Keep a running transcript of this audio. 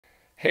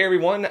Hey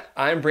everyone,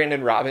 I'm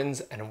Brandon Robbins,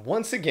 and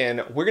once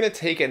again, we're going to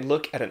take a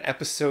look at an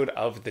episode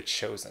of The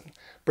Chosen,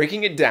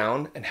 breaking it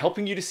down and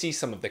helping you to see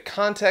some of the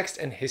context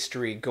and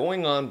history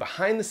going on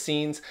behind the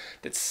scenes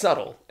that's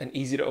subtle and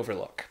easy to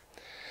overlook.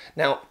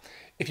 Now,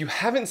 if you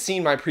haven't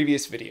seen my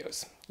previous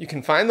videos, you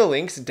can find the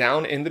links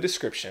down in the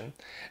description,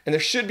 and there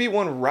should be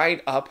one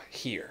right up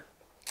here.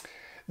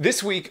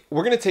 This week,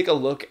 we're going to take a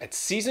look at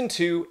Season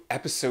 2,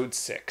 Episode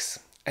 6.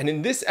 And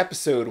in this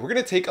episode, we're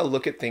going to take a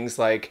look at things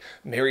like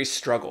Mary's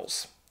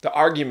struggles, the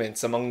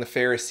arguments among the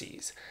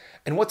Pharisees,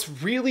 and what's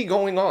really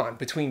going on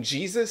between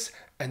Jesus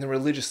and the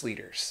religious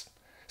leaders.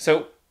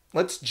 So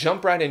let's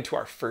jump right into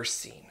our first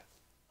scene.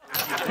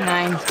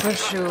 Nein,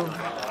 Frischu.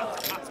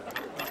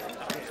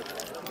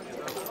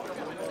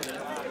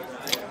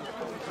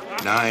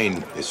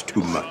 9 is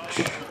too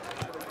much.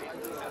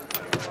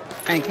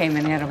 I came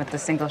in here with a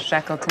single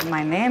shekel to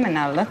my name, and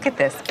now look at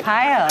this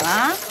pile,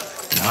 huh?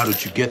 How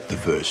did you get the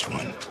first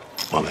one,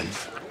 woman?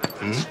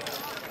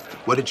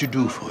 What did you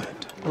do for it?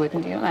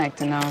 Wouldn't you like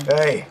to know?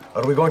 Hey,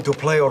 are we going to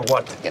play or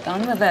what? Get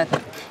on with it.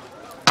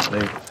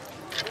 Hey.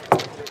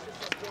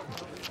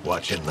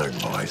 Watch and learn,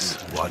 boys.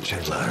 Watch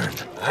and learn.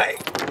 Hey.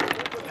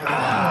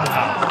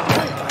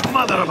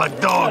 Mother of a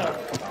dog!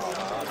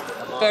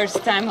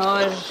 First time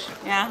Hoj,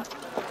 yeah?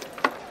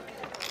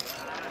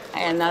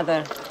 Hey,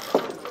 another.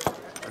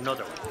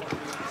 Another one.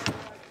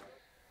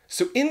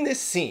 So in this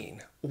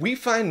scene, we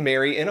find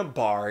Mary in a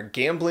bar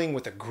gambling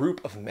with a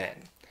group of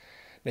men.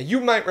 Now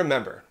you might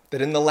remember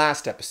that in the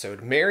last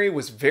episode, Mary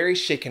was very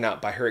shaken up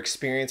by her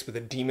experience with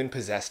a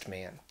demon-possessed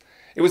man.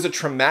 It was a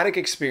traumatic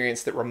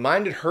experience that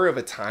reminded her of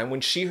a time when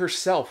she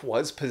herself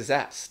was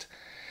possessed.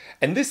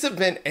 And this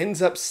event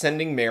ends up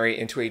sending Mary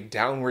into a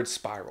downward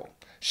spiral.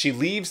 She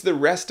leaves the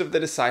rest of the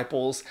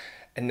disciples,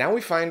 and now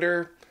we find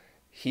her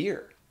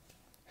here.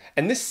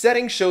 And this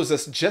setting shows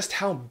us just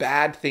how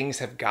bad things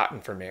have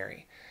gotten for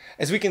Mary.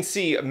 As we can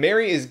see,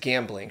 Mary is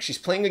gambling. She's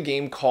playing a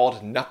game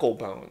called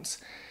Knucklebones.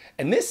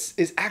 And this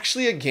is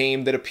actually a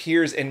game that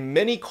appears in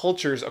many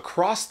cultures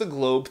across the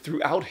globe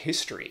throughout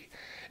history.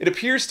 It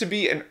appears to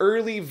be an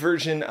early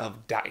version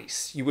of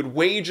dice. You would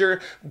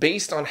wager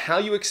based on how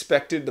you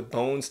expected the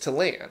bones to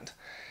land.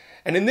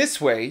 And in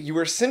this way, you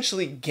were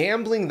essentially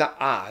gambling the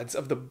odds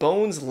of the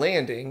bones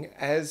landing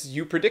as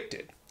you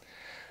predicted.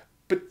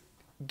 But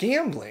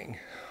gambling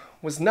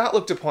was not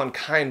looked upon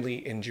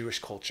kindly in Jewish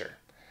culture.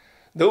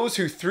 Those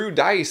who threw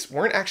dice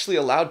weren't actually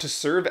allowed to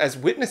serve as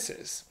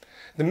witnesses.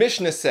 The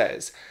Mishnah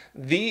says,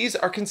 these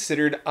are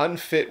considered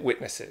unfit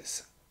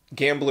witnesses.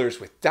 Gamblers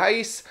with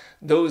dice,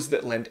 those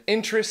that lend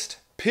interest,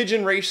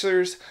 pigeon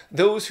racers,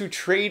 those who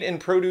trade in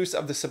produce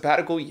of the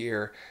sabbatical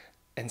year,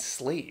 and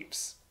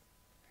slaves.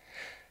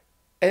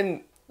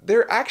 And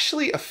there are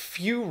actually a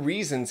few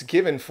reasons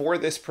given for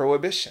this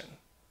prohibition.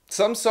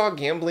 Some saw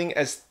gambling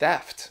as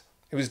theft.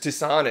 It was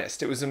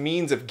dishonest. It was a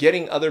means of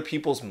getting other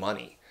people's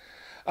money.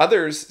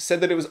 Others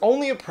said that it was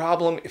only a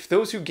problem if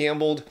those who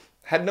gambled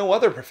had no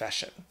other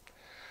profession.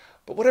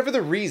 But whatever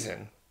the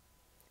reason,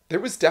 there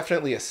was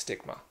definitely a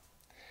stigma.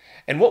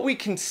 And what we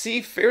can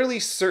see fairly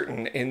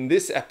certain in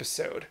this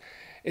episode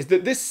is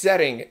that this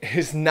setting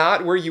is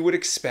not where you would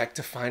expect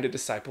to find a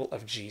disciple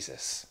of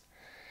Jesus.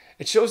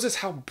 It shows us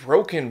how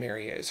broken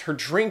Mary is, her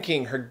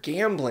drinking, her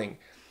gambling.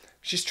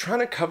 She's trying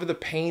to cover the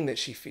pain that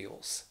she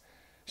feels.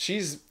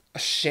 She's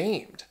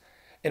ashamed.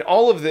 And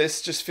all of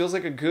this just feels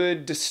like a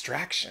good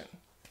distraction.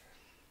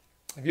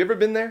 Have you ever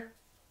been there?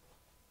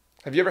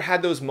 Have you ever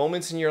had those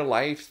moments in your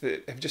life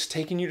that have just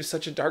taken you to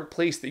such a dark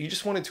place that you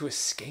just wanted to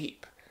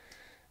escape?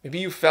 Maybe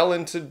you fell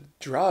into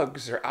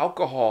drugs or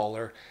alcohol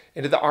or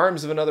into the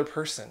arms of another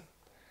person.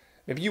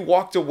 Maybe you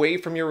walked away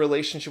from your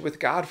relationship with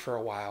God for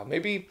a while.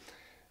 Maybe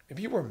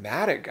you were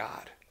mad at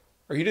God,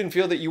 or you didn't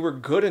feel that you were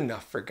good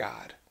enough for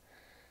God.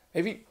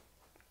 Maybe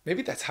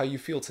that's how you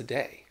feel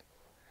today.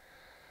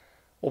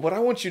 Well, what I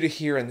want you to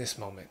hear in this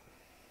moment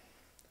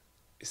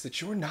is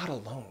that you're not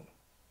alone.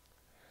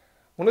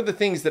 One of the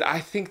things that I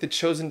think The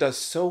Chosen does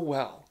so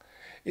well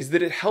is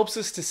that it helps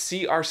us to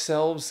see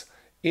ourselves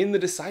in the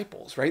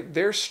disciples, right?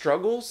 Their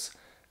struggles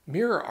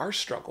mirror our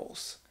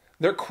struggles.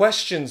 Their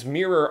questions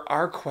mirror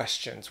our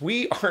questions.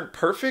 We aren't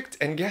perfect,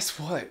 and guess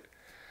what?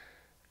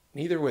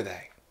 Neither were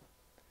they.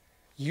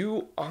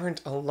 You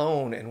aren't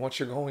alone in what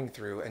you're going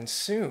through, and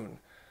soon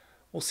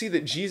we'll see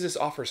that Jesus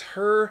offers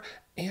her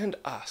and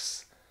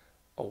us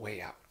a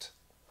way out.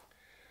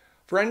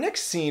 For our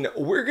next scene,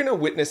 we're going to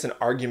witness an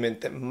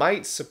argument that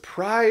might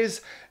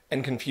surprise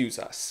and confuse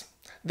us.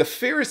 The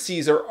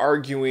Pharisees are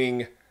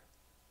arguing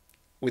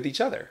with each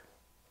other.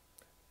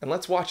 And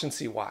let's watch and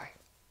see why.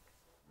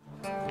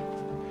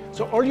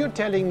 So all you're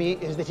telling me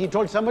is that he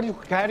told somebody to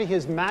carry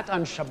his mat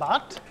on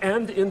Shabbat?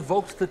 And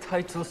invokes the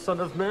title Son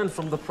of Man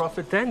from the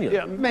prophet Daniel.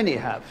 Yeah, many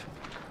have.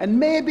 And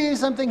maybe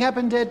something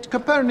happened at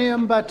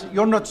Capernaum, but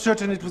you're not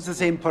certain it was the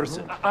same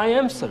person. I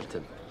am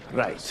certain.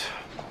 Right.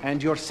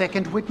 And your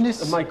second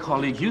witness? My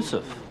colleague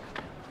Yusuf.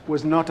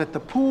 Was not at the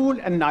pool,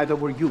 and neither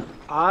were you.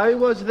 I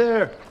was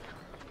there.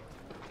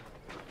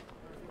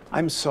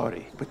 I'm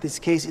sorry, but this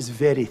case is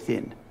very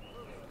thin.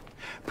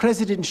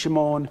 President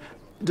Shimon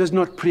does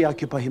not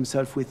preoccupy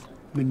himself with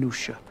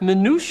minutiae.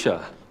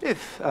 Minutia.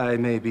 If I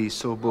may be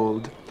so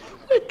bold,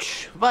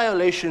 which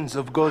violations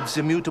of God's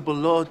immutable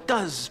law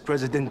does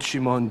President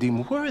Shimon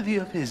deem worthy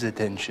of his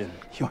attention?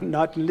 You're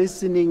not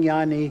listening,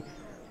 Yanni.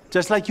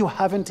 Just like you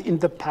haven't in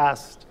the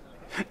past.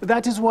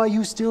 That is why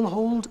you still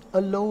hold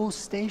a low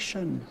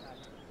station.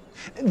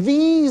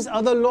 These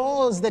are the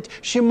laws that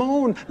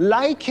Shimon,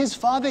 like his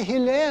father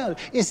Hillel,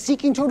 is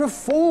seeking to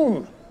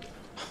reform.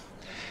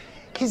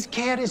 His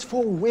care is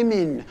for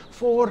women,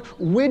 for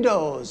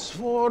widows,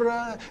 for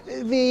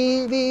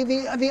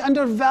the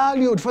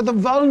undervalued, for the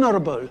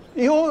vulnerable.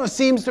 Yours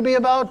seems to be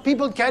about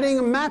people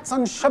carrying mats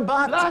on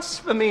Shabbat.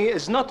 Blasphemy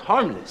is not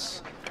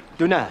harmless.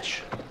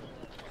 Dunash,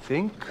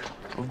 think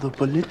of the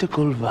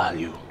political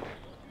value.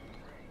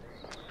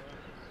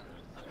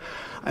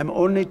 I'm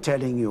only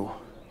telling you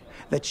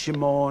that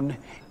Shimon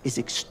is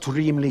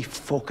extremely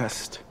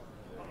focused.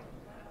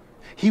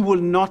 He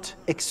will not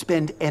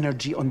expend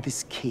energy on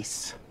this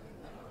case.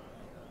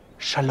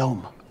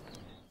 Shalom.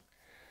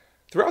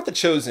 Throughout The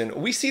Chosen,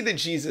 we see that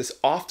Jesus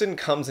often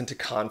comes into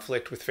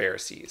conflict with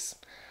Pharisees.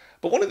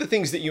 But one of the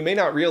things that you may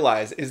not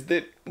realize is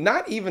that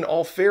not even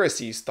all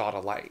Pharisees thought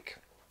alike.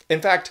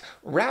 In fact,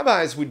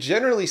 rabbis would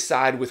generally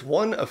side with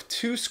one of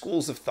two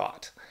schools of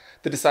thought,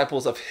 the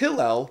disciples of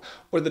Hillel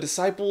or the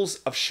disciples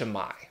of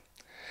Shammai.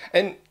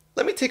 And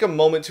let me take a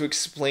moment to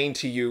explain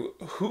to you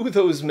who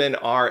those men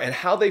are and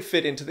how they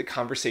fit into the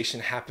conversation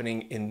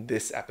happening in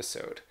this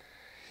episode.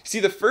 See,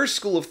 the first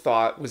school of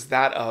thought was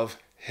that of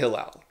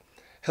Hillel.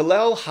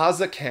 Hillel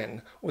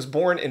HaZaken was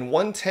born in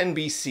 110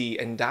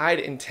 BC and died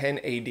in 10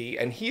 AD,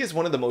 and he is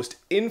one of the most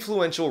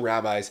influential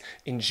rabbis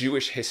in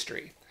Jewish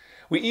history.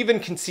 We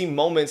even can see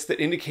moments that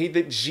indicate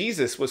that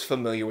Jesus was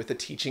familiar with the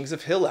teachings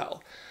of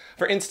Hillel.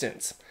 For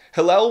instance,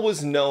 Hillel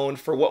was known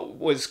for what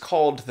was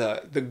called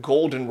the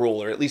golden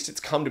rule, or at least it's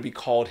come to be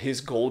called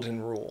his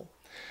golden rule.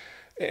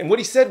 And what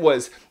he said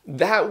was,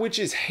 "That which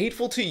is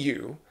hateful to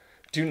you,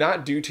 do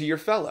not do to your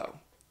fellow."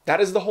 That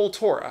is the whole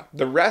Torah.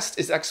 The rest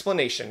is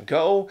explanation.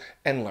 Go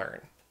and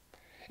learn.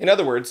 In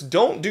other words,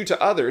 don't do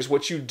to others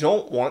what you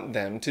don't want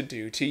them to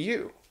do to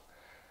you.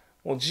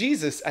 Well,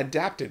 Jesus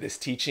adapted this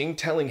teaching,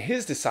 telling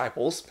his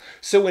disciples,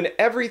 "So in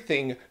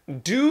everything,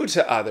 do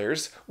to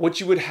others what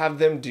you would have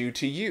them do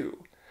to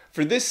you.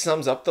 For this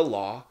sums up the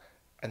law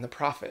and the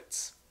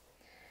prophets."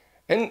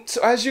 And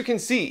so as you can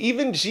see,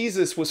 even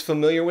Jesus was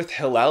familiar with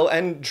Hillel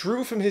and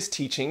drew from his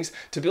teachings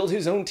to build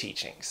his own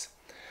teachings.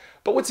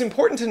 But what's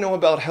important to know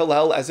about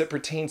Hillel as it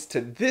pertains to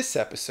this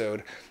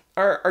episode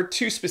are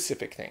two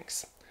specific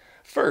things.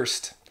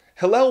 First,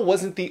 Hillel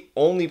wasn't the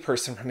only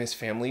person from his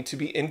family to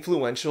be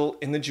influential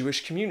in the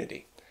Jewish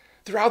community.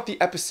 Throughout the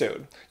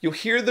episode, you'll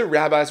hear the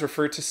rabbis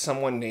refer to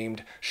someone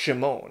named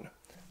Shimon.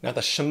 Now,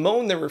 the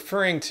Shimon they're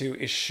referring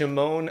to is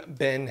Shimon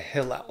ben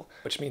Hillel,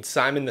 which means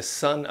Simon the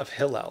son of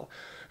Hillel,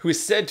 who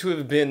is said to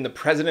have been the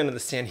president of the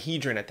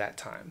Sanhedrin at that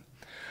time.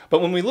 But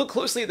when we look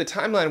closely at the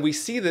timeline, we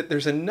see that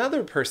there's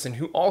another person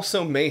who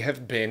also may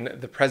have been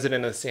the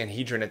president of the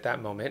Sanhedrin at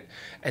that moment,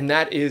 and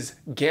that is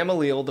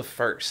Gamaliel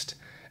I.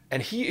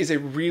 And he is a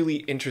really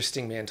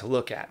interesting man to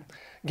look at.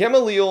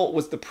 Gamaliel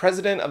was the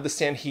president of the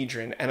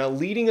Sanhedrin and a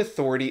leading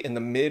authority in the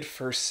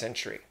mid-1st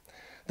century.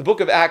 The book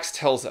of Acts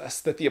tells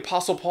us that the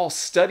Apostle Paul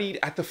studied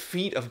at the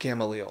feet of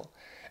Gamaliel,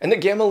 and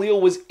that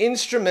Gamaliel was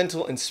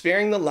instrumental in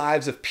sparing the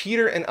lives of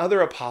Peter and other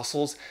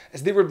apostles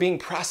as they were being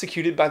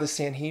prosecuted by the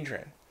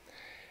Sanhedrin.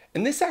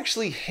 And this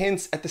actually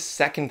hints at the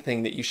second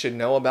thing that you should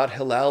know about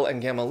Hillel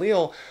and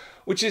Gamaliel,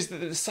 which is that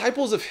the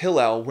disciples of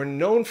Hillel were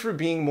known for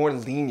being more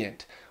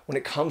lenient when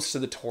it comes to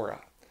the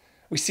Torah.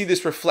 We see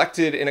this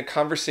reflected in a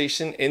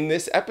conversation in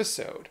this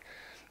episode.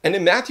 And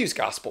in Matthew's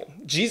gospel,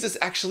 Jesus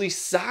actually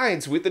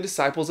sides with the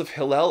disciples of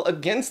Hillel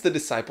against the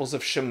disciples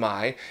of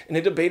Shammai in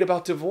a debate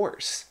about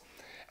divorce.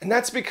 And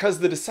that's because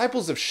the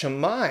disciples of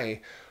Shammai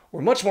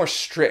were much more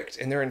strict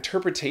in their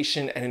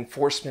interpretation and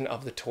enforcement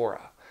of the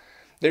Torah.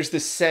 There's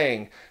this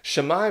saying,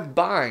 Shammai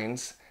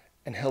binds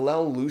and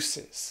Hillel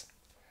looses.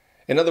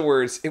 In other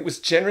words, it was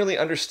generally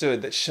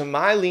understood that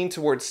Shammai leaned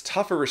towards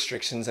tougher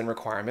restrictions and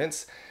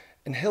requirements,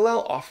 and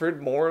Hillel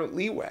offered more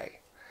leeway.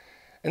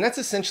 And that's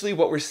essentially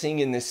what we're seeing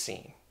in this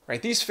scene,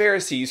 right? These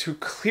Pharisees, who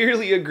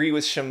clearly agree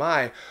with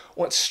Shammai,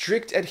 want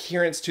strict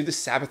adherence to the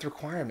Sabbath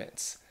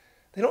requirements.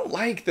 They don't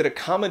like that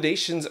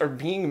accommodations are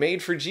being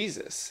made for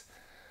Jesus.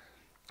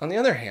 On the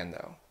other hand,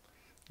 though,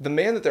 the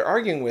man that they're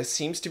arguing with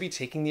seems to be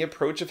taking the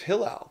approach of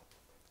Hillel.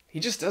 He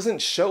just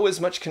doesn't show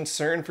as much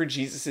concern for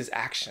Jesus'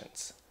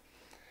 actions.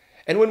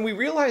 And when we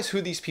realize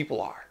who these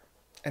people are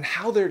and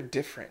how they're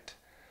different,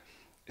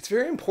 it's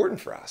very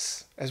important for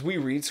us as we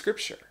read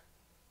Scripture,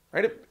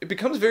 right? It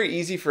becomes very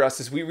easy for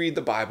us as we read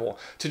the Bible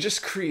to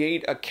just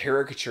create a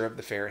caricature of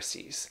the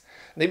Pharisees.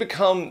 They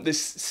become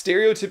this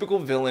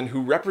stereotypical villain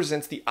who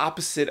represents the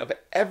opposite of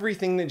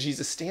everything that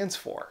Jesus stands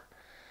for.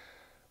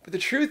 But the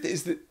truth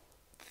is that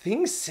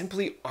things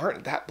simply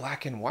aren't that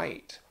black and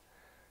white.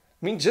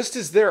 I mean, just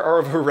as there are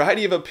a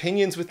variety of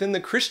opinions within the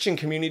Christian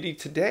community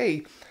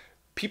today,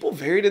 people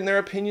varied in their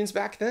opinions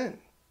back then.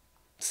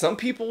 Some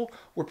people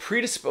were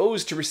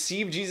predisposed to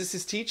receive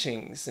Jesus'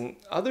 teachings, and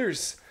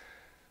others,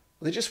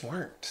 well, they just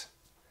weren't.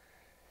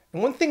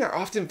 And one thing I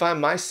often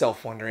find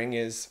myself wondering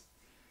is,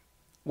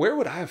 where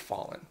would I have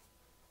fallen?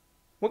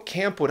 What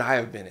camp would I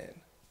have been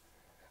in?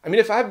 I mean,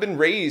 if I've been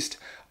raised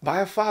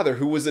by a father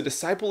who was a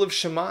disciple of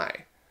Shammai,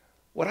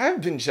 would I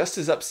have been just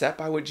as upset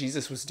by what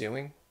Jesus was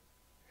doing?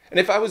 And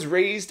if I was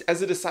raised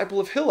as a disciple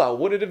of Hillel,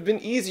 would it have been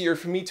easier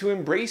for me to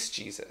embrace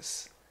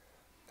Jesus?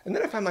 And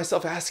then I find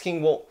myself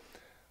asking, well,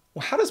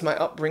 how does my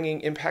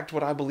upbringing impact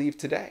what I believe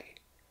today?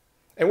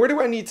 And where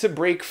do I need to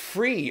break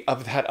free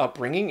of that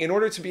upbringing in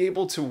order to be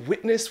able to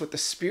witness what the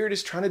Spirit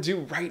is trying to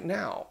do right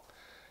now?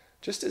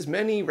 Just as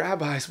many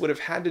rabbis would have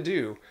had to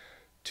do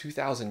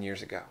 2,000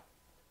 years ago.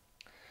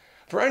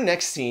 For our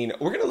next scene,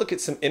 we're going to look at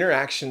some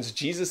interactions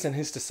Jesus and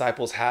his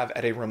disciples have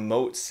at a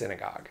remote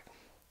synagogue.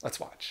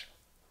 Let's watch.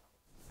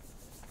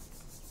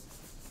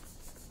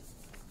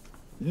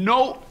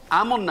 No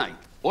Ammonite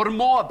or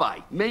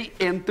Moabite may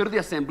enter the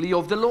assembly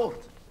of the Lord.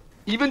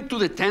 Even to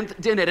the 10th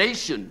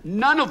generation,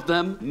 none of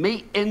them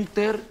may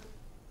enter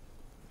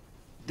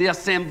the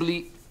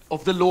assembly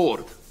of the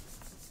Lord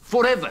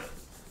forever.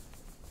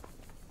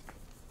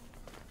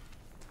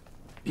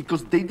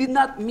 Because they did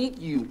not meet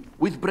you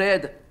with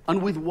bread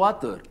and with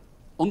water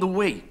on the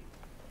way.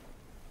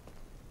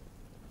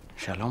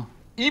 Shalom.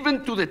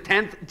 Even to the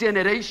 10th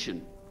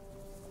generation,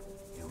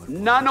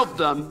 none of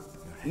them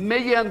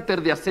may enter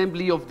the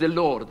assembly of the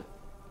Lord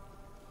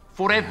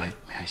forever.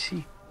 May I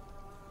see?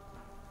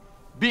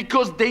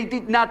 Because they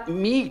did not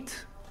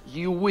meet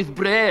you with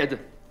bread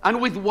and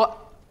with what?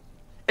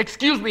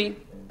 Excuse me,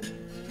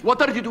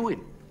 what are you doing?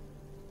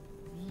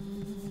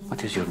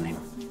 What is your name?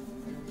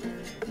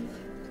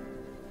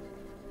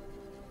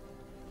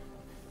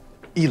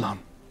 Elam.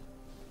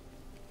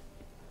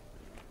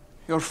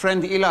 Your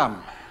friend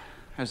Elam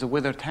has a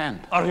withered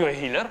hand. Are you a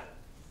healer?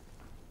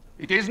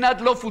 It is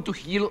not lawful to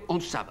heal on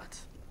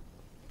Sabbath.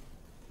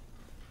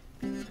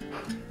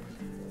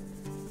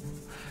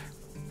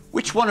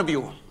 Which one of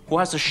you who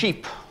has a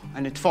sheep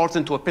and it falls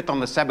into a pit on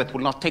the Sabbath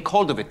will not take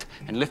hold of it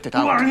and lift it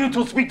out? Who are you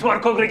to speak to our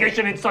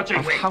congregation in such a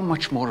Of way? how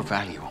much more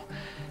value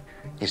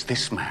is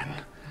this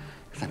man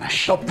than a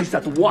sheep? Stop this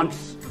at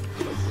once.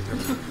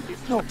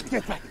 No,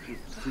 get back.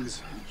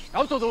 Please.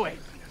 Out of the way.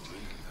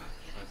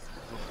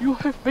 You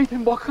have made a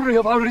mockery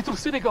of our little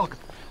synagogue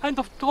and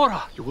of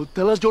Torah. You will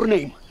tell us your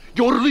name,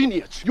 your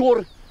lineage,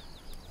 your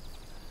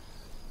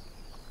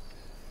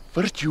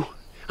virtue,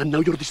 and now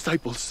your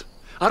disciples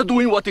are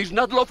doing what is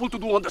not lawful to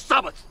do on the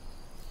Sabbath.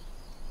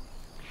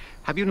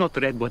 Have you not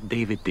read what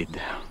David did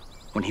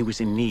when he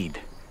was in need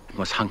and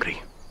was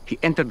hungry? He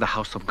entered the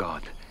house of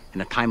God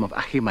in a time of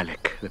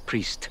Ahimelech, the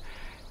priest,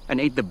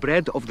 and ate the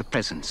bread of the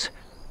presence,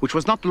 which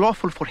was not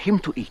lawful for him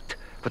to eat,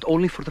 but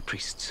only for the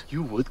priests.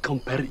 You would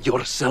compare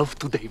yourself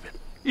to David.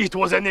 It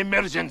was an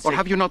emergency. Or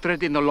have you not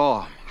read in the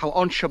law how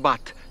on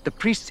Shabbat the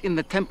priests in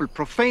the temple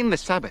profane the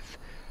Sabbath,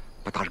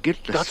 but are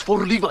guiltless? That's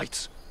for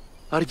Levites.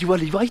 Are you a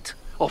Levite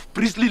of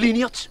priestly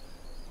lineage?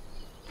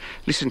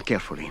 Listen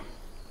carefully.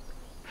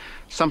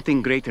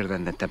 Something greater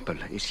than the temple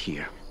is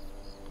here.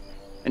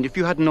 And if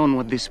you had known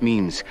what this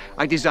means,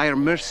 I desire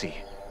mercy,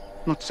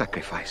 not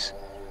sacrifice,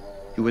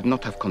 you would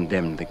not have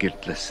condemned the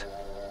guiltless.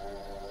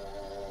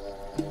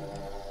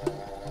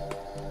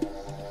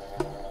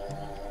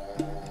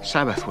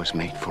 Sabbath was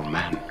made for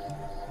man,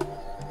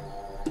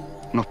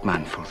 not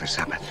man for the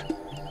Sabbath.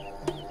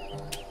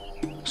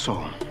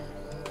 So,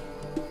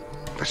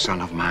 the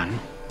Son of Man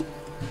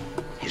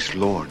is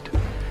Lord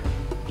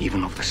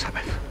even of the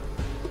Sabbath.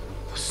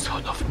 The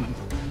Son of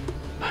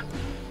Man.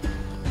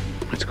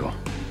 Let's go.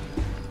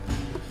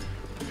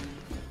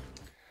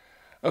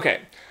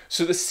 Okay,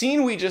 so the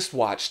scene we just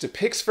watched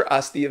depicts for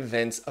us the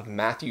events of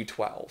Matthew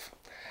 12.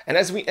 And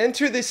as we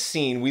enter this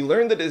scene, we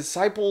learn that the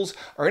disciples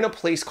are in a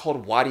place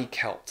called Wadi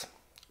Kelt.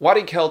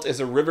 Wadi Kelt is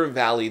a river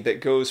valley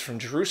that goes from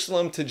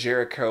Jerusalem to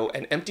Jericho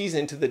and empties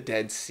into the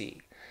Dead Sea.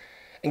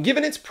 And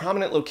given its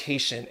prominent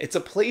location, it's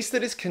a place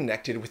that is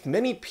connected with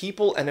many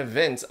people and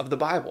events of the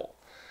Bible.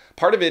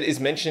 Part of it is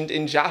mentioned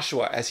in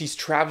Joshua as he's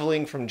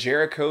traveling from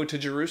Jericho to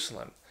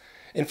Jerusalem.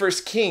 In 1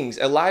 Kings,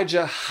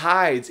 Elijah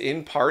hides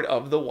in part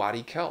of the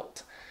Wadi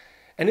Kelt.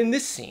 And in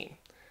this scene,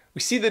 we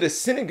see that a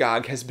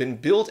synagogue has been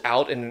built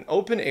out in an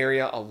open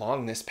area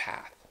along this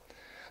path.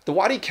 The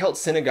Wadi Kelt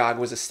synagogue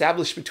was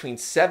established between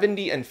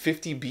 70 and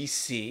 50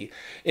 BC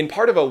in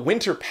part of a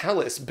winter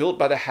palace built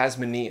by the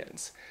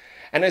Hasmoneans.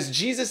 And as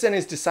Jesus and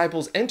his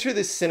disciples enter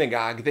this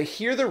synagogue, they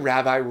hear the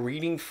rabbi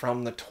reading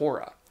from the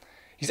Torah.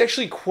 He's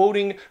actually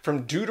quoting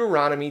from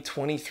Deuteronomy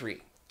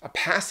 23, a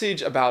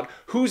passage about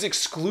who's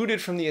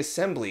excluded from the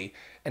assembly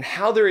and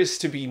how there is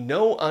to be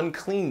no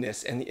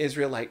uncleanness in the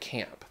Israelite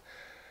camp.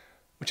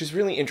 Which is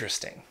really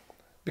interesting,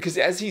 because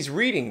as he's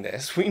reading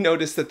this, we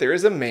notice that there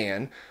is a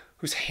man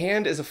whose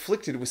hand is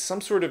afflicted with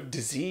some sort of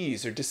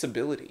disease or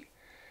disability.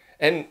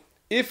 And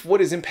if what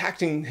is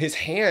impacting his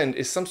hand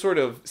is some sort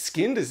of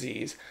skin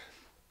disease,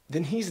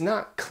 then he's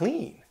not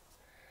clean.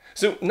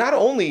 So not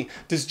only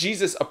does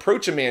Jesus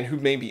approach a man who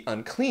may be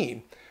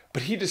unclean,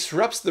 But he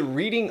disrupts the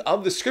reading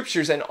of the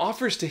scriptures and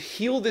offers to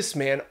heal this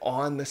man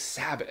on the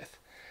Sabbath.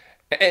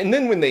 And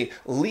then when they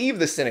leave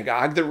the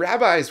synagogue, the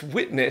rabbis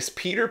witness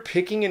Peter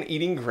picking and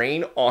eating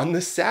grain on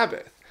the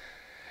Sabbath.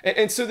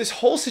 And so this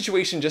whole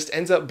situation just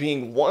ends up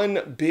being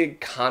one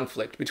big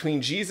conflict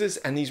between Jesus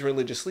and these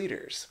religious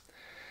leaders.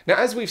 Now,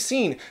 as we've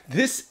seen,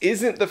 this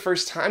isn't the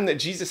first time that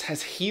Jesus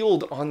has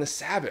healed on the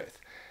Sabbath.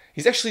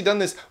 He's actually done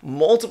this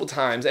multiple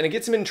times, and it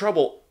gets him in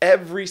trouble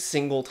every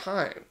single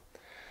time.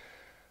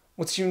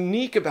 What's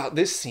unique about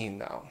this scene,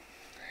 though,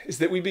 is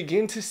that we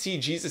begin to see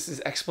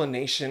Jesus'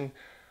 explanation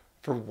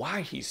for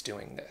why he's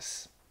doing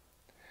this.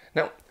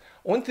 Now,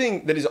 one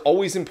thing that is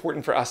always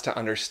important for us to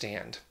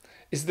understand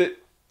is that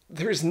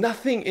there is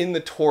nothing in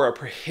the Torah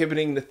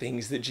prohibiting the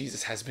things that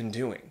Jesus has been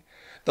doing.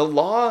 The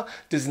law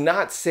does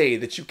not say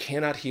that you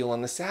cannot heal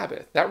on the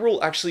Sabbath. That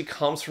rule actually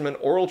comes from an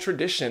oral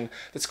tradition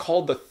that's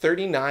called the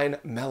 39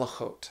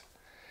 Melachot.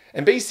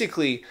 And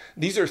basically,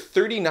 these are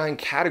 39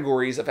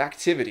 categories of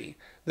activity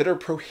that are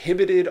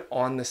prohibited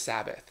on the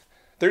Sabbath.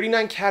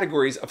 39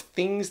 categories of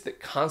things that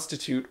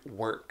constitute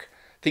work.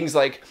 Things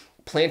like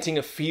planting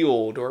a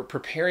field or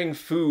preparing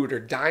food or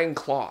dyeing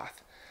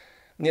cloth.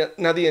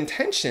 Now, the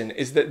intention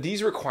is that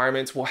these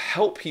requirements will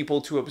help people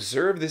to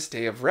observe this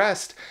day of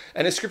rest,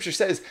 and as scripture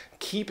says,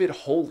 keep it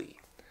holy.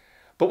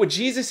 But what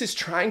Jesus is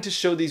trying to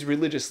show these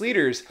religious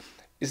leaders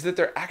is that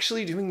they're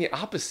actually doing the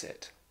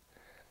opposite.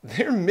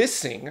 They're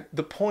missing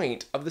the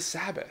point of the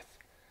Sabbath.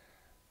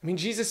 I mean,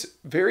 Jesus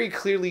very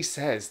clearly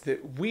says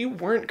that we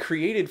weren't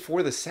created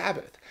for the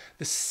Sabbath.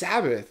 The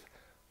Sabbath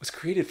was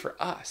created for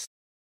us.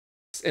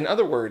 In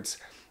other words,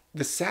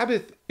 the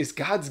Sabbath is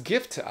God's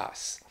gift to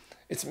us.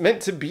 It's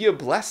meant to be a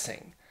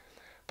blessing.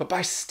 But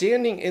by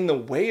standing in the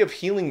way of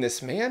healing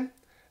this man,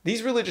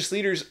 these religious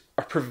leaders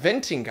are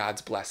preventing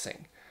God's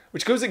blessing,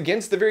 which goes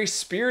against the very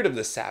spirit of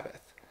the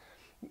Sabbath.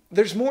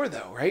 There's more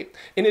though, right?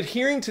 In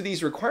adhering to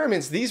these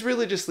requirements, these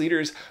religious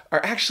leaders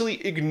are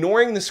actually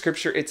ignoring the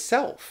scripture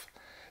itself.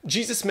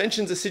 Jesus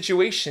mentions a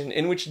situation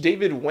in which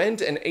David went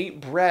and ate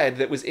bread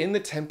that was in the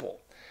temple.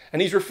 And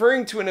he's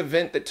referring to an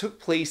event that took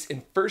place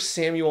in 1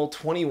 Samuel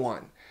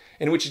 21,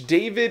 in which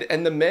David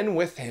and the men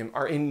with him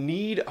are in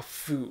need of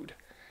food.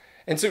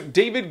 And so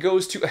David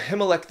goes to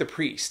Ahimelech the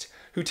priest,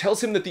 who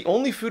tells him that the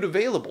only food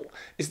available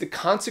is the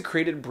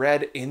consecrated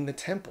bread in the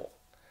temple.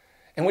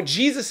 And what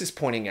Jesus is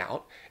pointing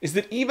out is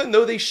that even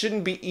though they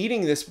shouldn't be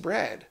eating this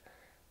bread,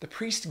 the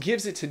priest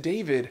gives it to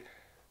David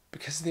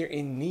because they're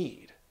in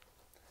need,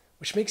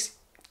 which makes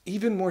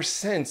even more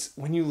sense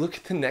when you look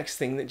at the next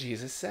thing that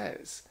Jesus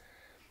says.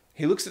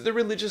 He looks at the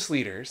religious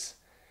leaders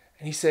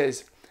and he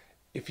says,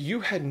 if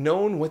you had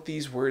known what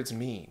these words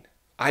mean,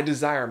 I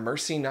desire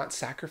mercy, not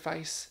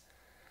sacrifice,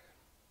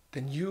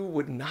 then you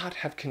would not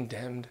have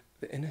condemned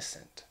the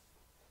innocent.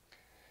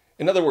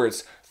 In other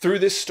words, through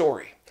this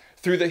story,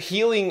 through the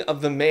healing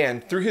of the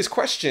man, through his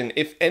question,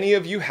 if any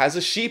of you has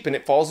a sheep and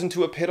it falls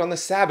into a pit on the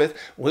Sabbath,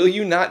 will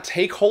you not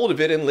take hold of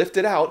it and lift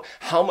it out?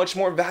 How much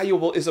more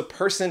valuable is a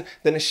person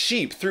than a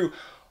sheep? Through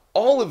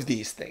all of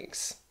these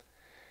things,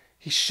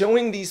 he's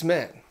showing these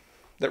men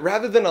that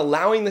rather than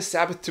allowing the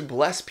Sabbath to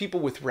bless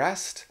people with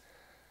rest,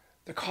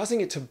 they're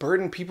causing it to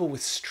burden people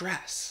with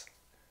stress.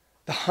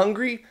 The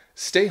hungry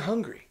stay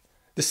hungry.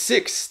 The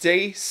sick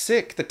stay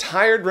sick. The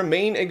tired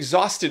remain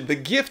exhausted. The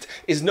gift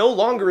is no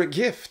longer a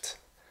gift.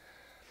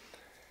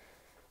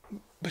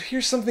 But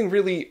here's something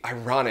really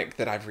ironic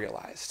that I've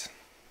realized.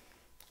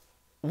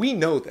 We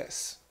know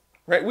this,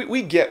 right?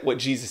 We get what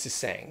Jesus is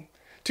saying.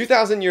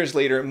 2,000 years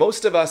later,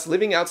 most of us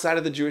living outside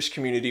of the Jewish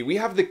community, we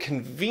have the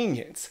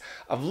convenience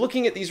of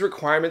looking at these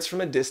requirements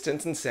from a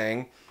distance and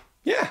saying,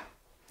 yeah,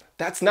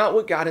 that's not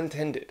what God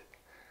intended.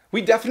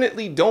 We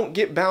definitely don't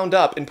get bound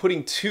up in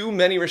putting too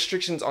many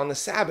restrictions on the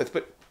Sabbath,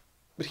 but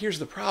here's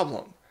the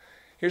problem.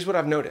 Here's what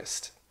I've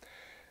noticed.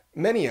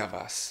 Many of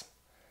us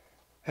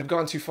have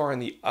gone too far in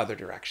the other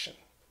direction.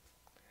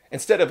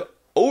 Instead of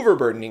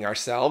overburdening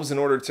ourselves in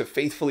order to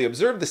faithfully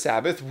observe the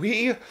Sabbath,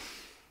 we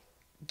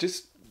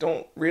just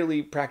don't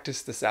really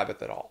practice the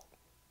Sabbath at all.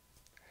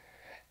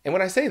 And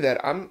when I say that,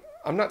 I'm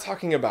not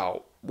talking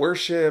about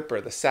worship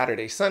or the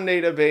Saturday-Sunday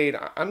debate.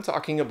 I'm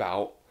talking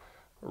about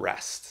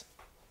rest.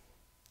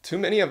 Too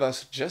many of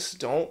us just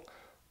don't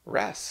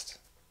rest.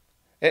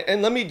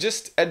 And let me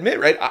just admit,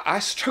 right, I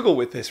struggle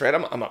with this, right?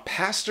 I'm a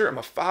pastor, I'm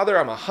a father,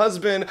 I'm a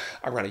husband,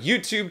 I run a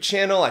YouTube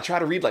channel, I try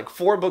to read like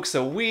 4 books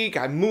a week,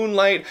 I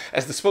moonlight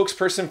as the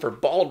spokesperson for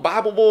Bald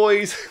Bible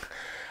Boys.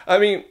 I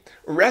mean,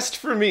 rest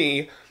for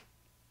me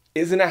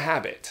isn't a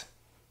habit,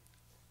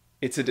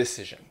 it's a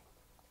decision.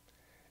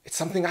 It's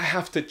something I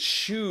have to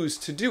choose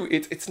to do.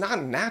 It's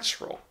not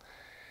natural.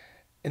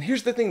 And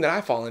here's the thing that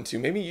I fall into,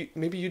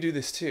 maybe you do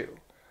this too.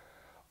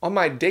 On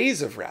my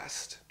days of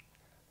rest,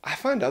 I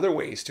find other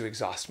ways to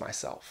exhaust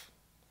myself.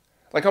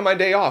 Like on my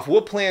day off,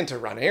 we'll plan to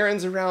run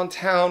errands around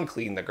town,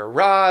 clean the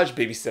garage,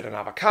 babysit an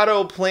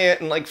avocado plant,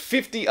 and like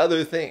 50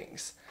 other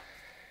things.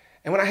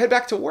 And when I head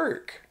back to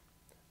work,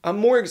 I'm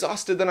more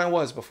exhausted than I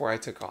was before I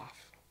took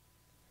off.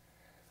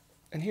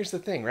 And here's the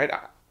thing, right?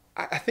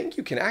 I think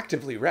you can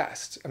actively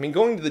rest. I mean,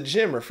 going to the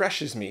gym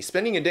refreshes me.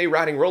 Spending a day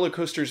riding roller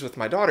coasters with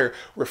my daughter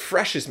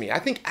refreshes me. I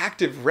think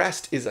active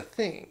rest is a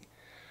thing.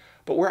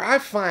 But where I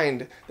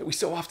find that we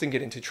so often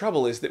get into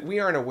trouble is that we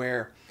aren't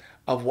aware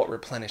of what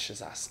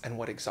replenishes us and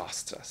what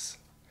exhausts us.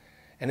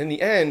 And in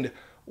the end,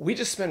 we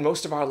just spend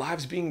most of our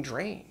lives being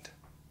drained.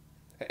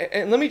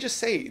 And let me just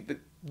say that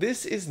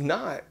this is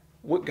not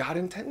what God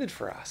intended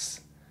for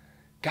us.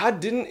 God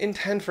didn't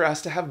intend for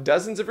us to have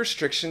dozens of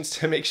restrictions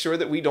to make sure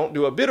that we don't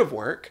do a bit of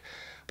work.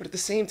 But at the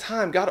same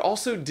time, God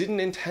also didn't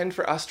intend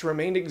for us to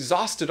remain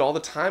exhausted all the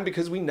time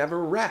because we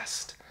never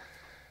rest.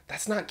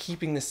 That's not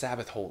keeping the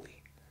Sabbath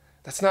holy.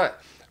 That's not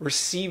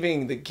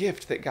receiving the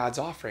gift that God's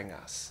offering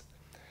us.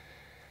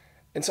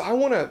 And so I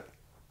want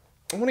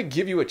to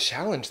give you a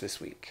challenge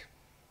this week.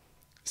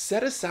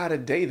 Set aside a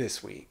day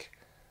this week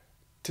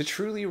to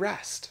truly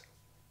rest.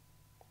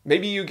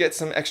 Maybe you get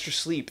some extra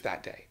sleep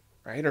that day,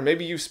 right? Or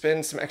maybe you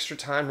spend some extra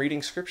time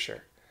reading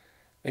scripture.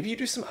 Maybe you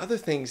do some other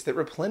things that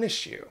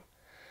replenish you.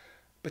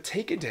 But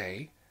take a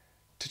day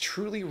to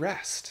truly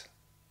rest.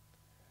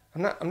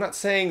 I'm not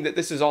saying that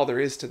this is all there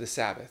is to the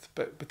Sabbath,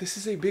 but this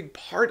is a big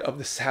part of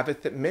the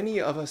Sabbath that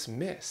many of us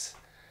miss.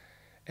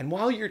 And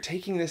while you're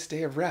taking this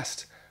day of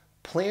rest,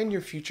 plan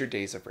your future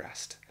days of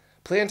rest.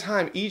 Plan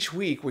time each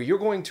week where you're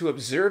going to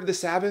observe the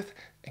Sabbath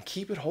and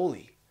keep it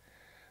holy.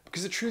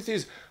 Because the truth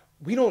is,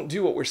 we don't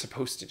do what we're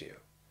supposed to do.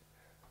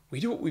 We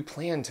do what we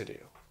plan to do.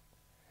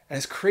 And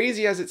as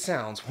crazy as it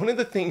sounds, one of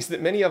the things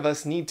that many of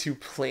us need to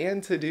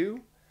plan to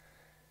do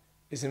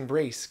is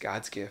embrace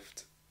God's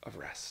gift of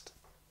rest.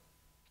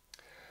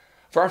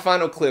 For our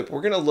final clip, we're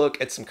going to look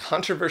at some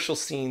controversial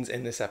scenes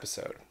in this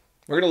episode.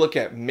 We're going to look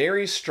at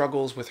Mary's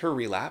struggles with her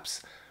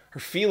relapse, her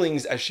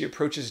feelings as she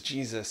approaches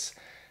Jesus,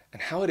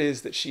 and how it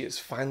is that she is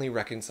finally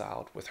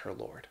reconciled with her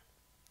Lord.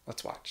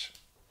 Let's watch.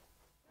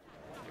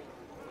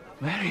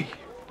 Mary.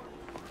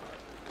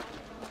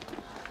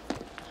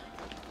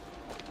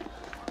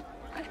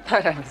 I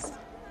thought I was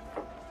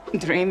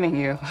dreaming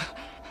you.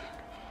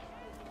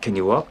 Can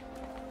you walk?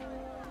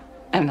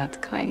 I'm not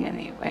going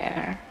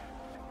anywhere.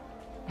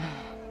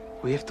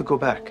 We have to go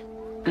back.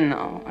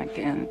 No, I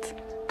can't.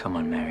 Come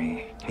on,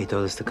 Mary. He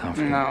told us to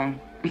comfort you. No,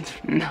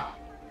 no.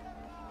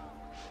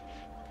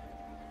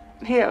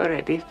 He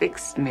already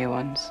fixed me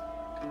once.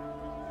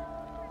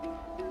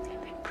 And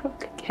I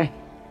broke again.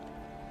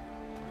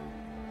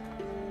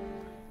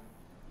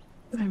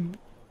 I'm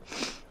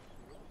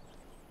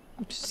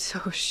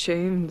so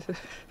ashamed.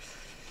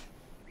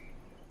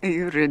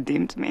 You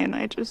redeemed me and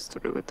I just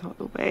threw it all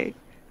away.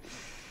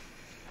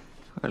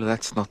 Well,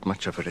 that's not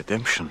much of a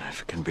redemption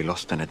if it can be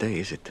lost in a day,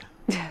 is it?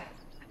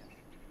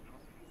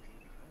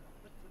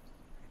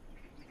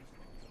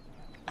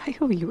 I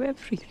owe you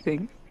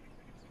everything.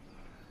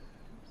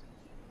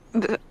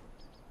 But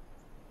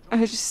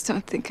I just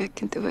don't think I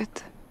can do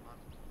it.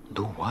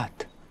 Do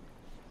what?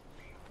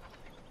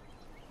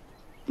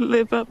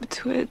 Live up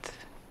to it.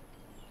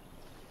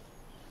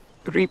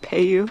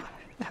 Repay you.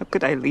 How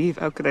could I leave?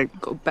 How could I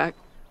go back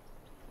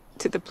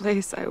to the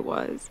place I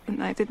was?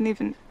 And I didn't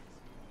even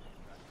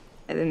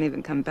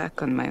come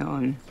back on my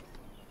own.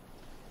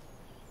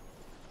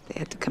 They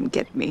had to come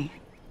get me.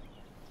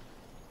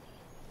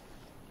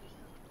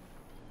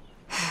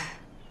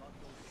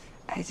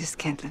 I just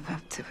can't live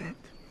up to it.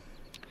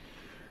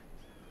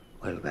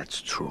 Well,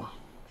 that's true.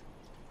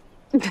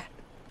 But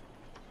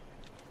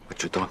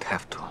you don't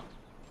have to.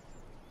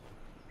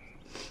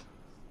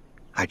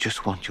 I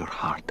just want your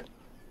heart.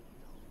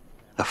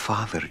 A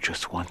father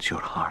just wants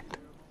your heart.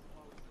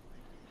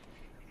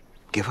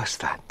 Give us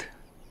that,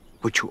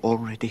 which you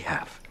already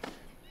have.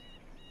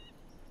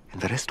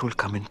 And the rest will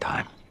come in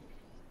time.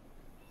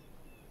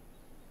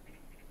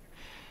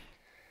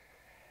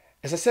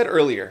 As I said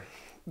earlier,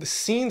 the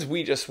scenes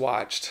we just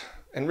watched,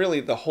 and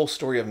really the whole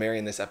story of Mary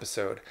in this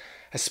episode,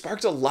 has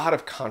sparked a lot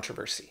of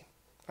controversy.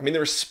 I mean, the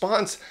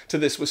response to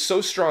this was so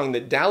strong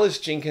that Dallas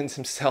Jenkins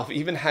himself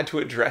even had to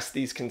address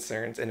these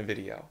concerns in a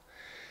video.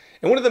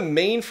 And one of the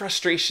main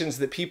frustrations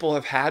that people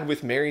have had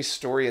with Mary's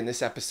story in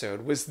this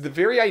episode was the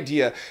very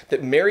idea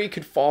that Mary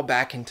could fall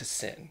back into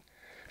sin.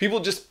 People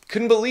just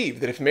couldn't believe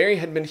that if Mary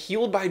had been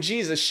healed by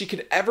Jesus, she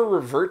could ever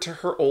revert to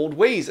her old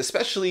ways,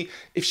 especially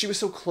if she was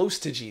so close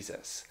to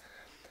Jesus.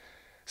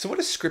 So what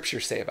does Scripture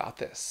say about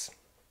this?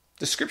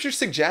 The Scripture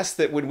suggests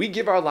that when we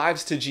give our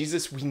lives to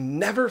Jesus, we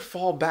never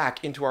fall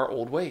back into our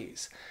old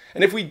ways.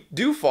 And if we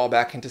do fall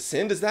back into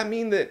sin, does that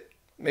mean that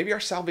maybe our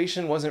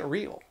salvation wasn't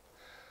real?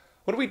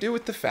 What do we do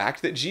with the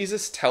fact that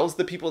Jesus tells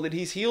the people that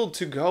he's healed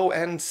to go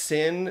and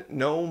sin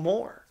no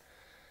more?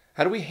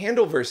 How do we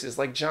handle verses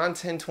like John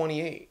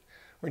 10:28,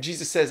 where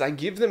Jesus says, I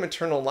give them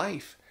eternal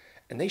life,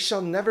 and they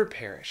shall never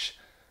perish.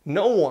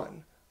 No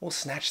one will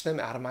snatch them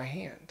out of my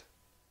hand.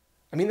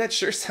 I mean, that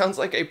sure sounds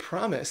like a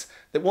promise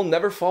that we'll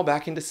never fall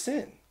back into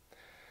sin.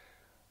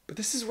 But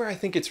this is where I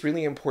think it's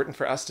really important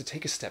for us to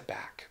take a step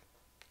back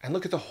and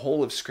look at the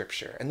whole of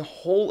Scripture and the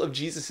whole of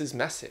Jesus'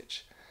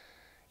 message.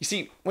 You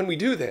see, when we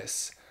do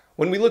this,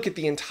 when we look at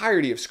the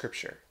entirety of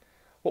Scripture,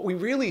 what we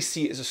really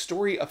see is a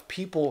story of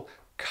people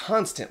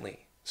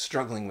constantly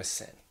struggling with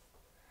sin.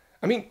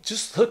 I mean,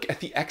 just look at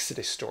the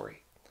Exodus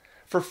story.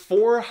 For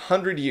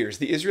 400 years,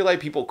 the Israelite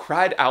people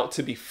cried out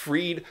to be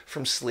freed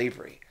from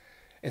slavery.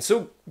 And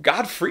so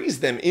God frees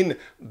them in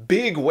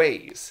big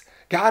ways.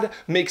 God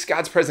makes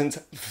God's presence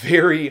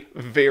very,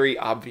 very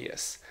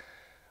obvious.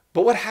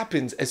 But what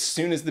happens as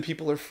soon as the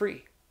people are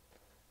free?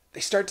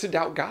 They start to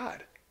doubt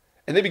God,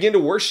 and they begin to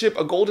worship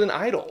a golden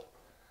idol.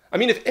 I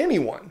mean, if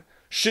anyone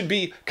should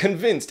be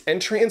convinced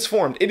and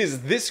transformed, it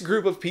is this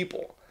group of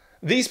people.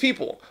 These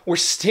people were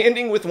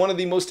standing with one of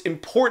the most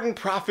important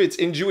prophets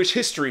in Jewish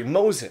history,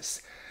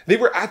 Moses. They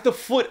were at the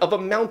foot of a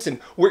mountain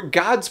where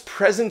God's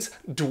presence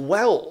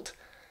dwelled.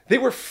 They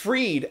were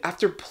freed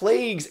after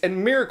plagues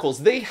and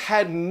miracles. They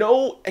had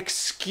no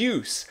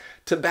excuse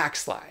to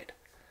backslide.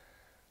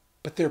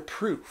 But they're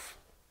proof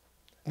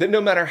that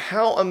no matter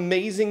how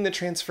amazing the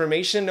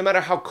transformation, no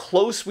matter how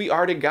close we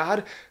are to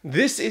God,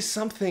 this is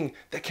something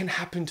that can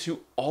happen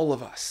to all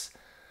of us.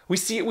 We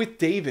see it with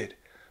David,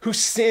 who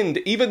sinned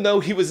even though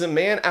he was a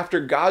man after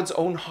God's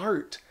own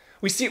heart.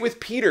 We see it with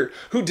Peter,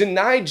 who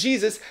denied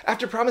Jesus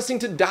after promising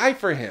to die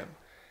for him.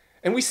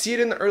 And we see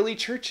it in the early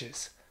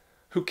churches,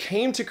 who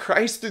came to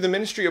Christ through the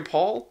ministry of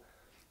Paul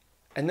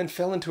and then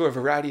fell into a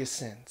variety of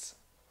sins.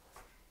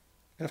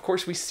 And of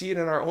course, we see it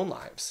in our own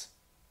lives.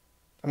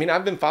 I mean,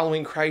 I've been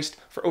following Christ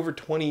for over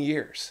 20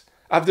 years.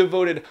 I've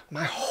devoted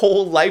my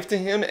whole life to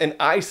him, and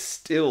I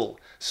still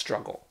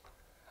struggle.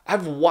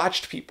 I've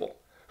watched people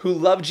who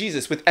love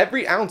Jesus with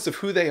every ounce of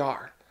who they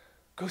are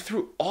go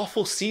through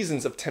awful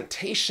seasons of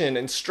temptation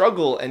and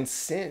struggle and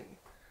sin.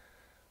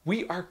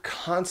 We are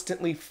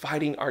constantly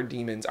fighting our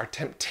demons, our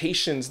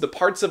temptations, the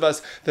parts of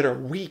us that are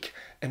weak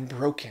and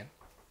broken.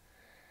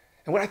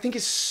 And what I think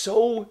is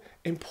so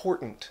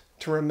important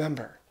to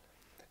remember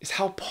is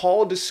how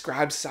Paul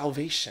describes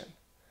salvation.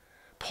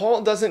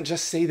 Paul doesn't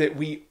just say that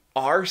we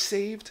are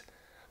saved.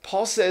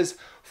 Paul says,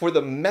 "For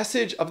the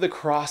message of the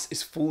cross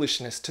is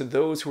foolishness to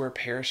those who are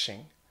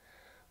perishing,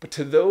 but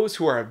to those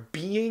who are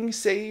being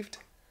saved,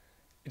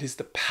 it is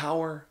the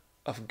power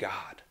of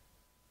God."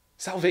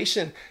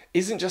 Salvation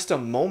isn't just a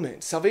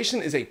moment.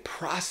 Salvation is a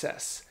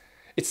process.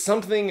 It's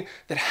something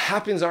that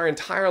happens our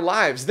entire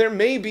lives. There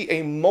may be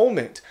a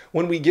moment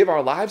when we give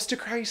our lives to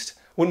Christ,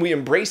 when we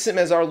embrace him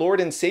as our Lord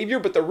and Savior,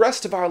 but the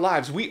rest of our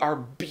lives, we are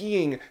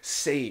being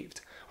saved.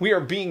 We are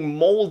being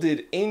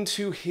molded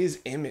into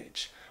his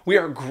image. We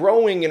are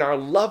growing in our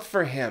love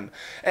for him.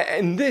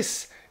 And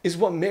this is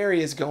what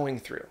Mary is going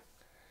through.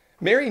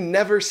 Mary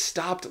never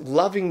stopped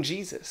loving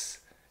Jesus.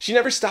 She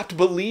never stopped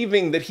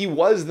believing that he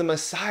was the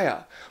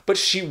Messiah, but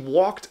she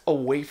walked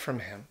away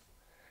from him.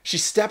 She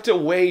stepped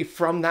away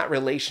from that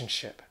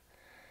relationship.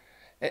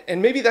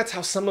 And maybe that's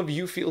how some of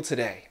you feel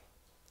today.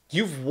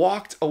 You've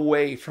walked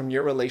away from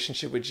your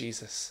relationship with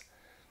Jesus.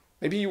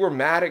 Maybe you were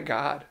mad at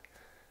God.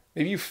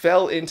 Maybe you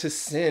fell into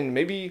sin.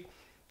 Maybe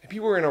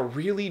you were in a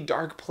really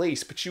dark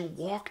place, but you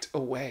walked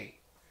away.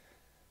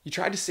 You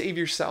tried to save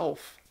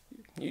yourself.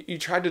 You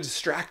tried to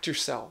distract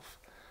yourself.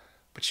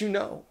 But you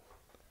know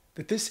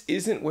that this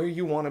isn't where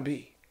you want to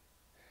be.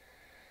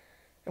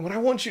 And what I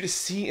want you to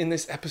see in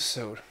this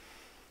episode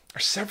are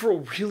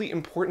several really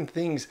important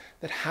things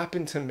that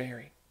happen to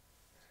Mary.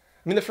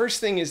 I mean, the first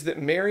thing is that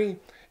Mary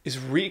is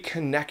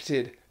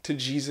reconnected to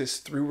Jesus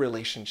through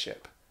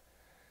relationship.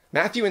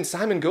 Matthew and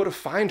Simon go to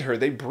find her.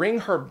 They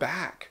bring her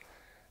back.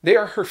 They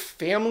are her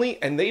family,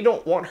 and they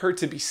don't want her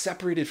to be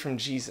separated from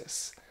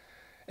Jesus.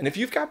 And if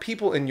you've got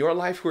people in your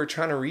life who are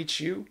trying to reach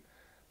you,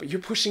 but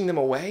you're pushing them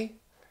away,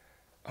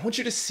 I want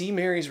you to see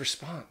Mary's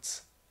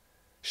response.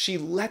 She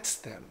lets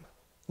them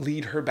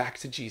lead her back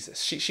to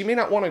Jesus. She may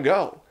not want to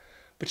go,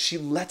 but she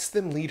lets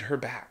them lead her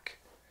back.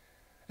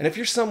 And if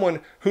you're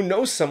someone who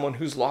knows someone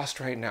who's lost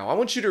right now, I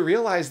want you to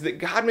realize that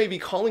God may be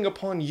calling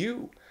upon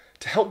you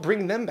to help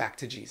bring them back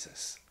to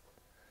Jesus.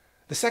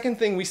 The second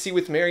thing we see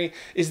with Mary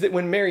is that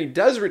when Mary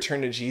does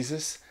return to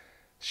Jesus,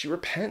 she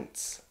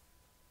repents.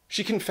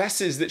 She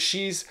confesses that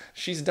she's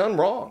done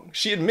wrong.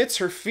 She admits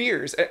her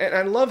fears. And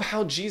I love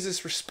how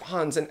Jesus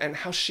responds and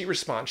how she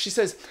responds. She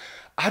says,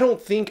 "I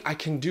don't think I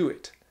can do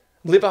it,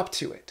 live up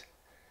to it."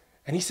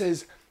 And he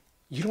says,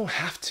 "You don't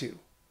have to.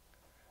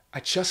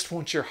 I just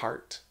want your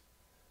heart.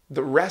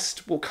 The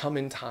rest will come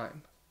in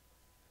time."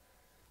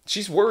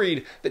 She's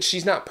worried that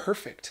she's not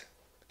perfect.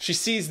 She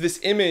sees this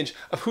image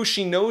of who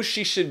she knows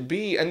she should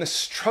be, and the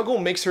struggle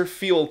makes her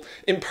feel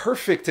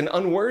imperfect and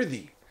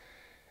unworthy.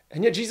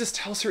 And yet Jesus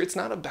tells her it's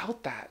not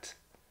about that.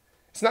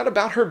 It's not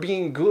about her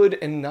being good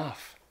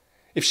enough.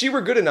 If she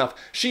were good enough,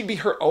 she'd be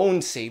her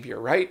own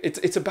savior, right?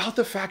 It's about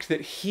the fact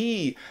that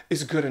he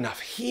is good enough.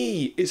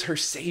 He is her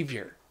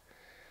savior.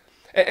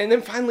 And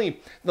then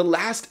finally, the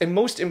last and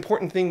most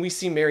important thing we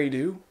see Mary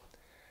do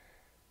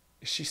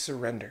is she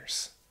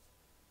surrenders.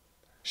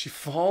 She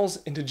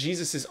falls into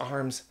Jesus'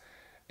 arms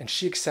and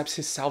she accepts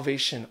his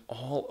salvation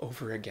all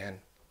over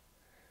again.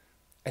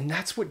 And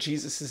that's what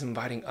Jesus is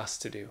inviting us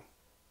to do.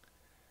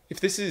 If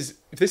this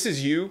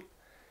is you,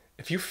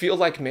 if you feel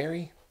like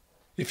Mary,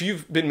 if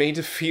you've been made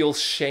to feel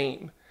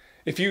shame,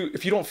 if you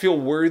don't feel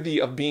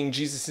worthy of being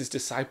Jesus'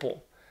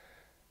 disciple,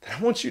 then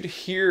I want you to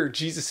hear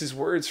Jesus'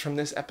 words from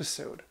this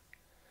episode.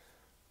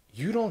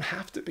 You don't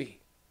have to be.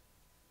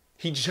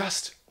 He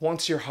just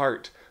wants your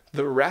heart.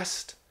 The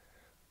rest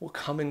will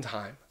come in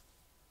time.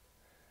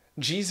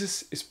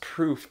 Jesus is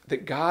proof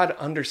that God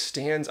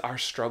understands our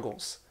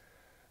struggles.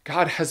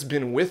 God has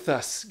been with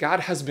us.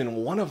 God has been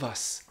one of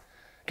us.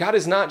 God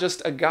is not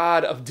just a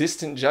God of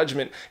distant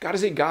judgment. God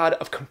is a God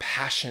of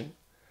compassion.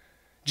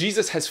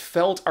 Jesus has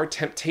felt our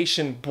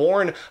temptation,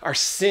 borne our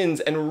sins,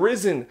 and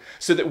risen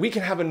so that we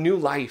can have a new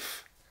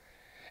life.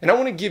 And I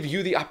want to give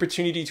you the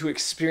opportunity to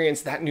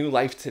experience that new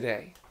life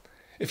today.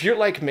 If you're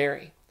like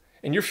Mary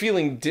and you're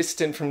feeling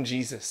distant from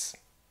Jesus,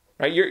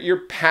 right?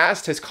 Your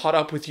past has caught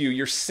up with you.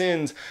 Your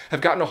sins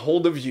have gotten a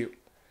hold of you.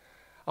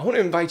 I want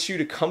to invite you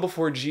to come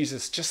before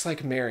Jesus just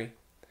like Mary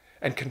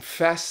and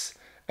confess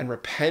and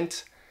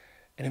repent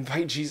and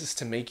invite Jesus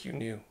to make you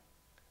new,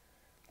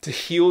 to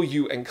heal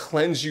you and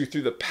cleanse you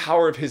through the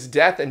power of his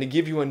death and to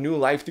give you a new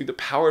life through the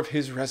power of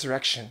his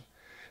resurrection,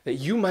 that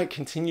you might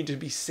continue to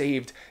be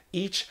saved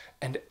each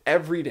and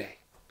every day.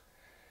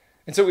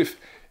 And so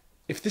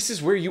if this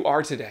is where you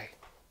are today,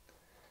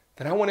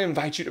 then I want to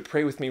invite you to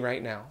pray with me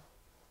right now.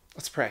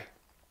 Let's pray.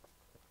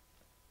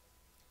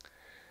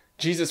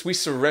 Jesus, we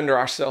surrender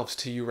ourselves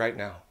to you right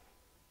now.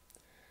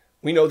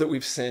 We know that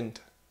we've sinned.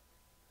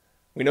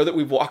 We know that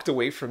we've walked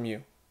away from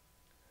you.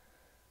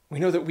 We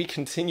know that we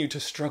continue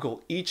to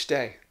struggle each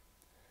day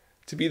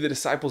to be the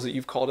disciples that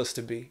you've called us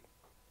to be.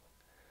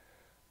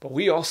 But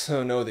we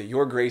also know that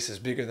your grace is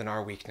bigger than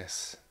our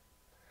weakness.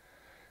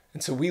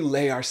 And so we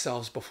lay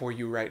ourselves before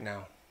you right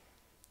now.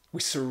 We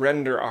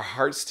surrender our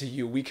hearts to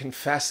you. We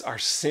confess our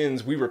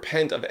sins. We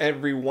repent of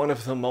every one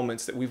of the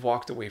moments that we've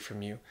walked away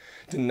from you,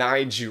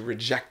 denied you,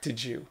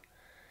 rejected you.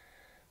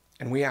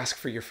 And we ask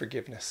for your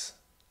forgiveness.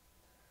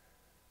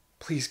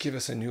 Please give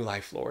us a new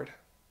life, Lord.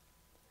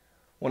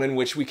 One in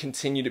which we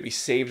continue to be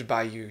saved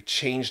by you,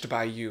 changed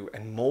by you,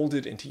 and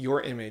molded into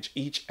your image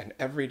each and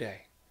every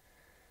day.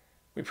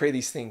 We pray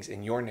these things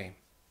in your name.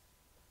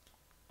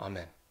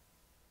 Amen.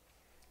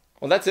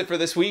 Well, that's it for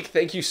this week.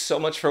 Thank you so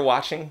much for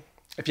watching.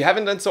 If you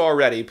haven't done so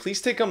already,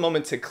 please take a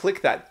moment to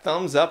click that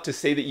thumbs up to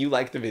say that you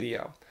like the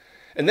video.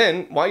 And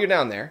then, while you're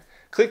down there,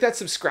 click that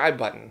subscribe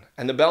button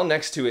and the bell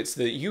next to it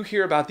so that you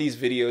hear about these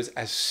videos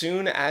as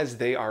soon as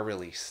they are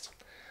released.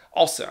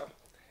 Also,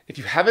 if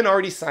you haven't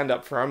already signed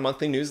up for our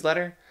monthly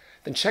newsletter,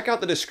 then check out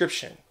the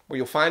description where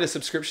you'll find a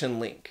subscription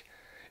link.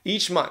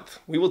 Each month,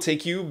 we will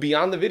take you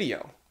beyond the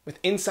video with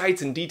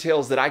insights and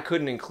details that I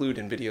couldn't include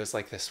in videos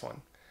like this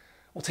one.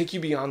 We'll take you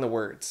beyond the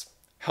words,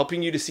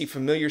 helping you to see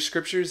familiar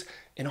scriptures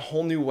in a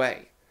whole new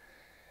way.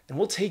 And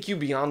we'll take you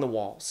beyond the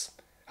walls,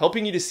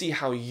 helping you to see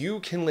how you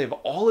can live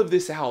all of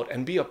this out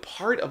and be a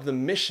part of the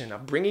mission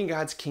of bringing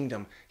God's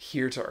kingdom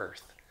here to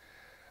earth.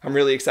 I'm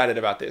really excited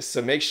about this,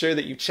 so make sure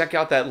that you check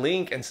out that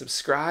link and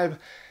subscribe.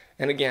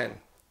 And again,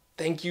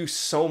 thank you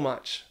so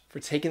much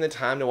for taking the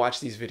time to watch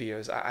these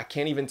videos. I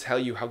can't even tell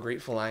you how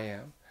grateful I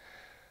am.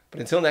 But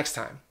until next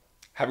time,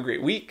 have a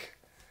great week,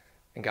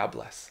 and God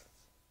bless.